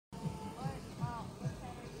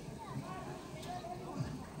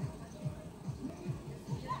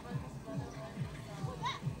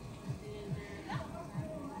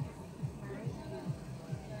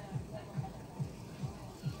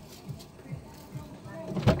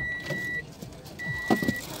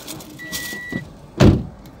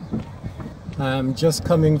I'm just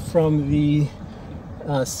coming from the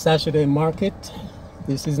Saturday market.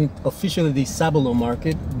 This isn't officially the Sabalo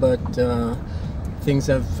market, but things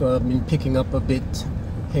have been picking up a bit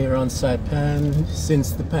here on Saipan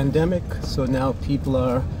since the pandemic. So now people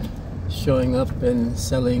are showing up and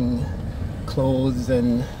selling clothes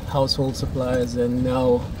and household supplies, and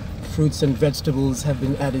now fruits and vegetables have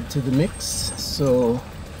been added to the mix. So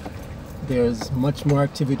there's much more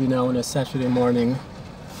activity now on a Saturday morning.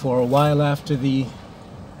 For a while after the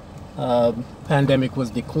pandemic was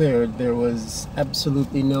declared, there was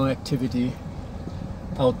absolutely no activity,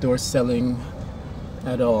 outdoor selling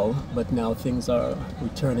at all, but now things are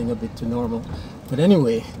returning a bit to normal. But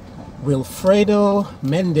anyway, Wilfredo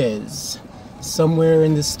Mendez, somewhere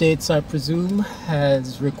in the States I presume,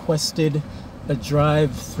 has requested a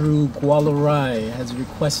drive through Gualo Rai, has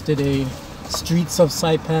requested a Streets of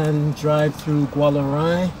Saipan drive through Gualo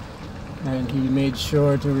Rai, and he made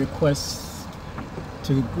sure to request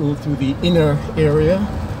to go through the inner area.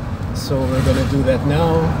 So we're going to do that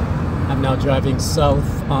now. I'm now driving south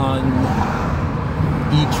on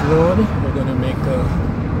Beach Road. We're going to make a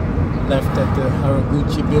left at the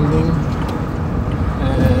Haraguchi building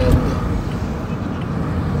and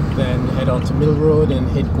then head on to Mill Road and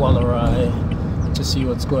hit Gualo Rai to see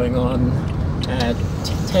what's going on at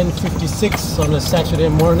 10:56 on a Saturday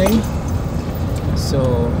morning.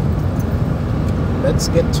 So let's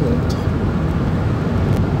get to it.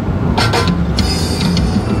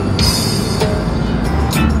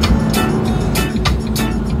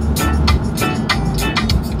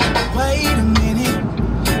 Wait a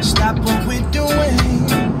minute, stop what we're doing,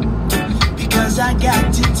 because I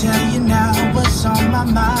got to tell you now what's on my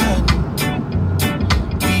mind.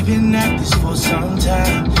 We've been at this for some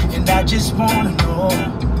time, and I just wanna know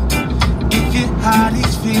if your heart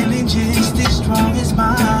is feeling just as strong as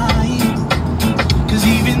mine. Cause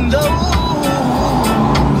even though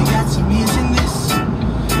we got some years in this,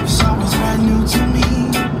 it's always brand new to me.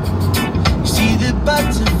 You see the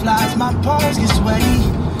butterflies, my palms get sweaty,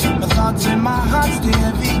 my thoughts and my heart stay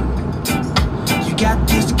heavy. You got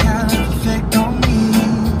this kind of effect on me.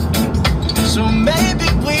 So maybe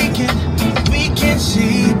we can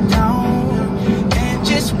sit down and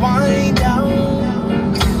just wind down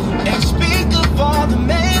and speak of all the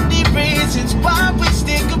many reasons why we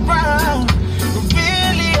stick around. But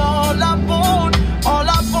really all I want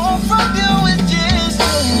from you is just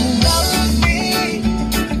to love me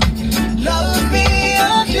a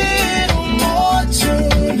little more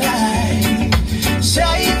tonight.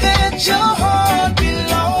 Say that your heart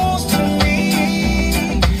belongs to me,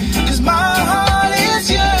 cause my heart is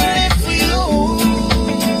yearning for you.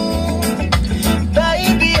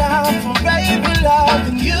 Baby, I'm forever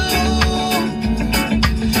loving you.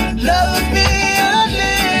 Love me a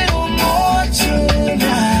little more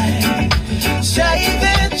tonight. Say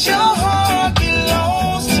that your heart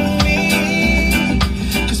belongs to me,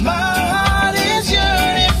 cause my heart is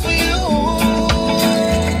yearning for you.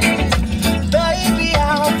 Baby,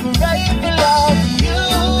 I'm forever loving you.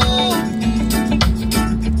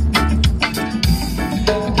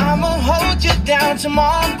 I'ma hold you down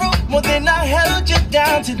tomorrow more than I held you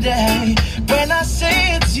down today. When I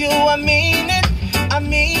say it's you, I mean it,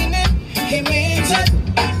 he means it.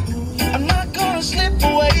 I'm not gonna slip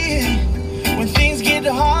away when things get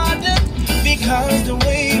harder, because the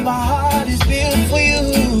way my heart is built for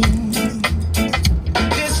you.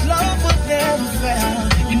 This love will never fail,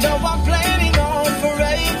 you know I'm planning on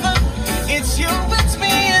forever. It's you, it's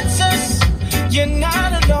me, it's us, you're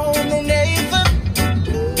not alone, no neighbor.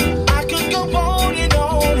 I could go on and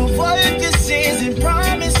on of what this is and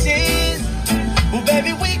promises. Well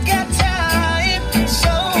baby, we got time,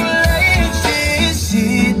 so let's just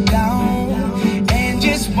sit down and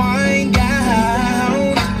just wind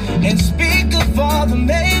down and speak of all the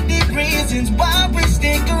many reasons why we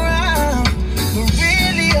stick around. But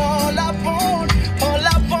really all I want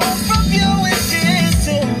from you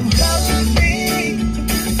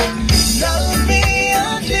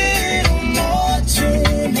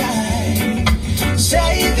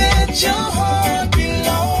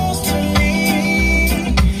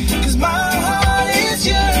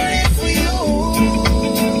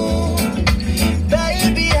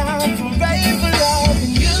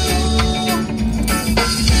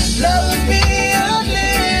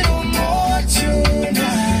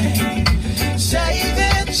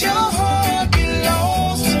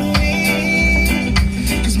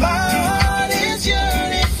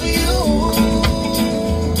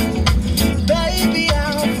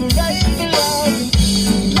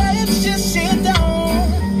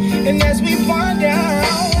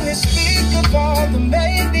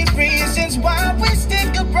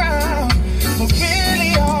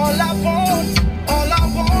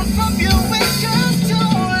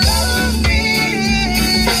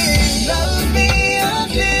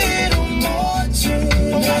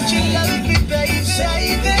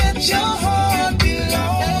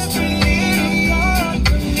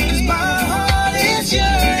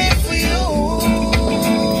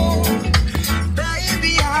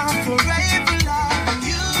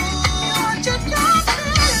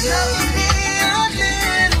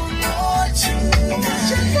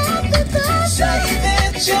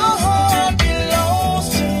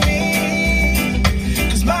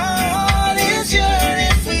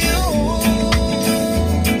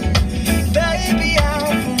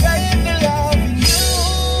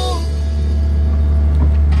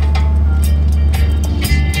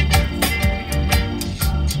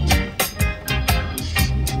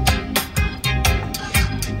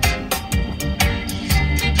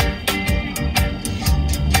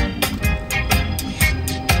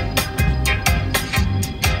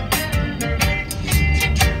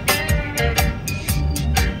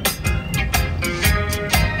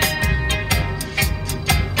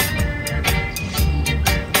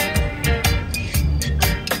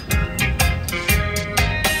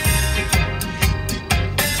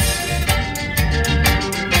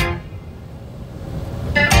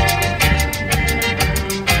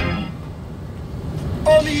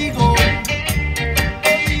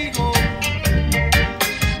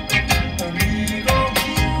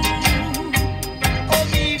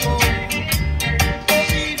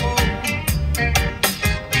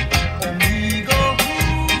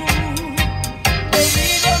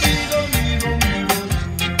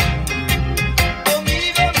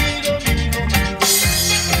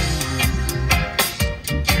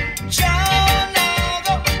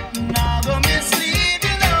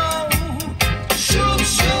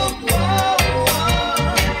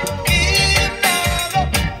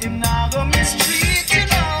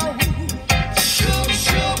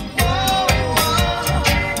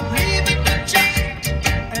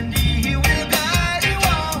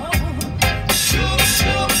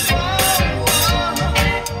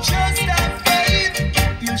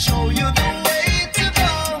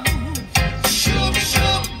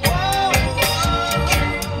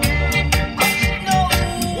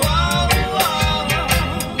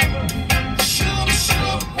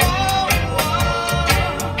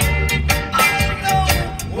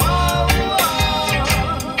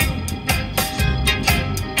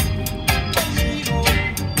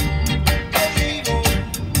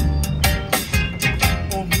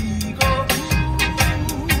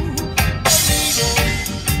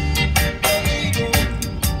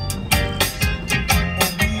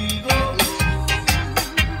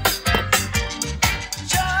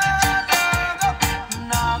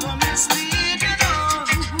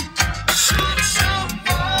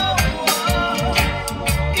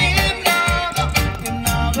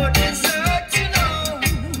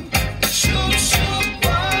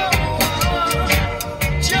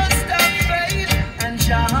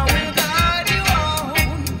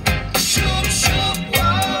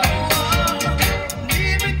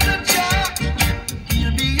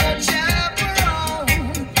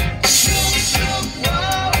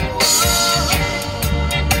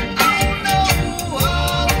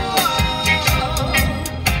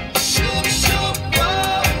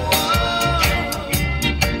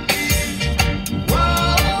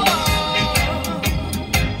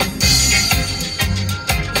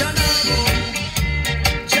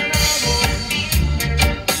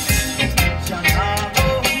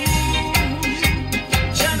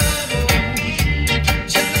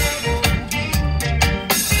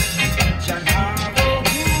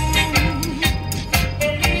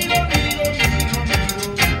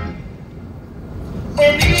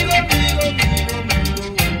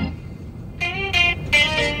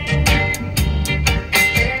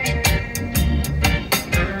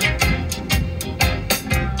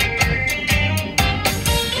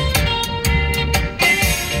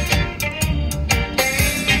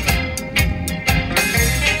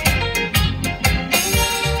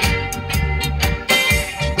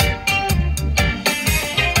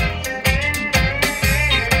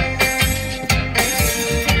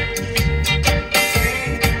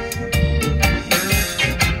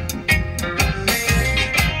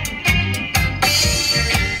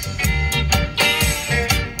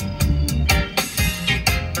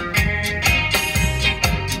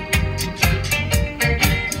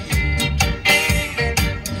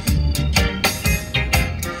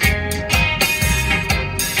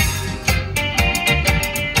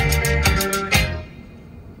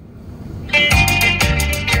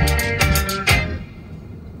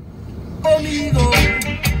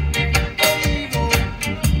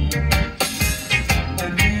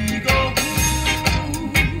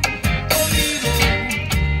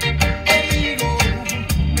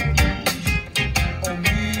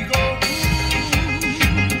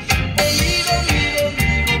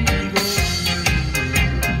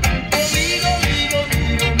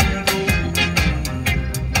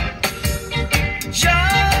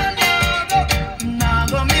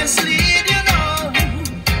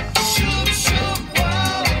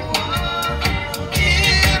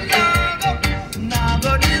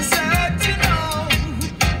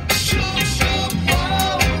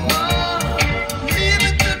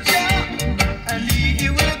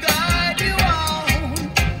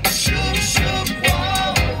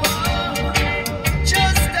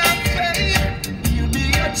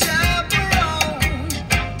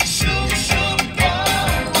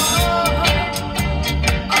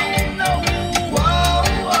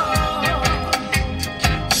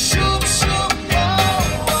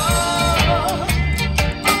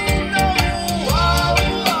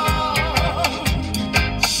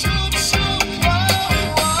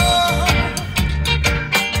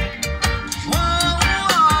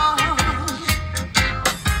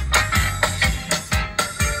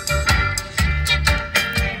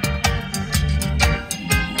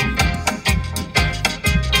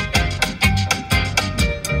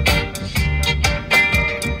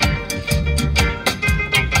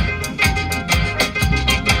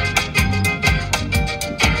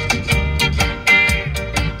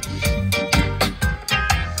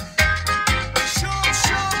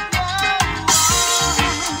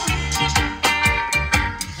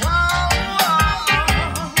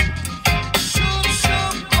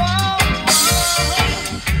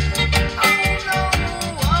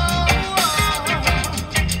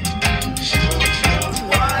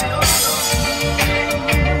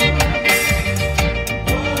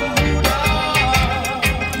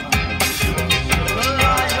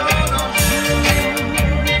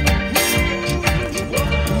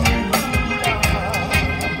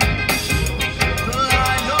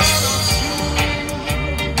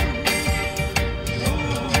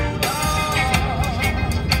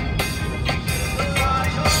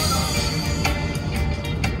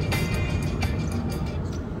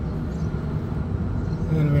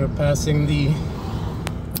And we're passing the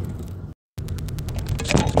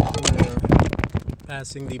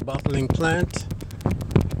bottling plant,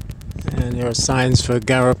 and there are signs for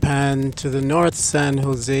Garapan to the north, San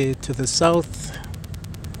Jose to the south.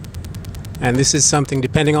 And this is something,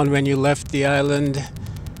 depending on when you left the island,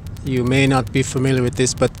 you may not be familiar with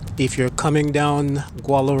this, but if you're coming down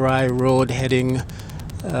Gualo Rai Road heading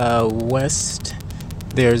west,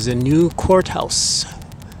 there's a new courthouse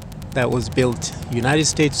that was built, United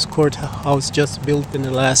States courthouse just built in the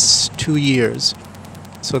last 2 years.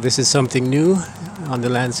 So this is something new on the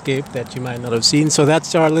landscape that you might not have seen. So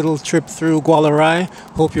that's our little trip through Gualo Rai.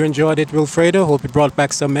 Hope you enjoyed it, Wilfredo. Hope it brought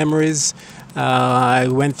back some memories. I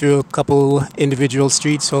went through a couple individual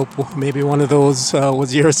streets. Hope maybe one of those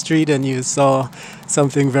was your street and you saw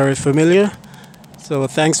something very familiar. So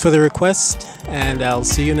thanks for the request, and I'll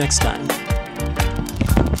see you next time.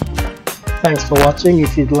 Thanks for watching.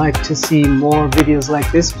 If you'd like to see more videos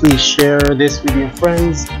like this, please share this with your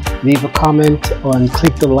friends, leave a comment, and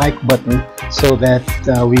click the like button so that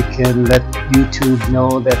we can let YouTube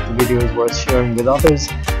know that the video is worth sharing with others.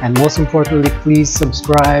 And most importantly, please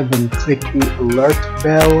subscribe and click the alert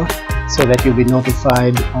bell so that you'll be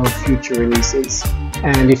notified of future releases.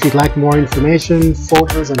 And if you'd like more information,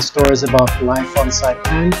 photos and stories about life on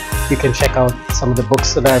Saipan, you can check out some of the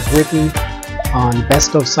books that I've written on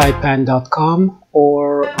bestofsaipan.com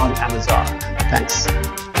or on Amazon. Thanks.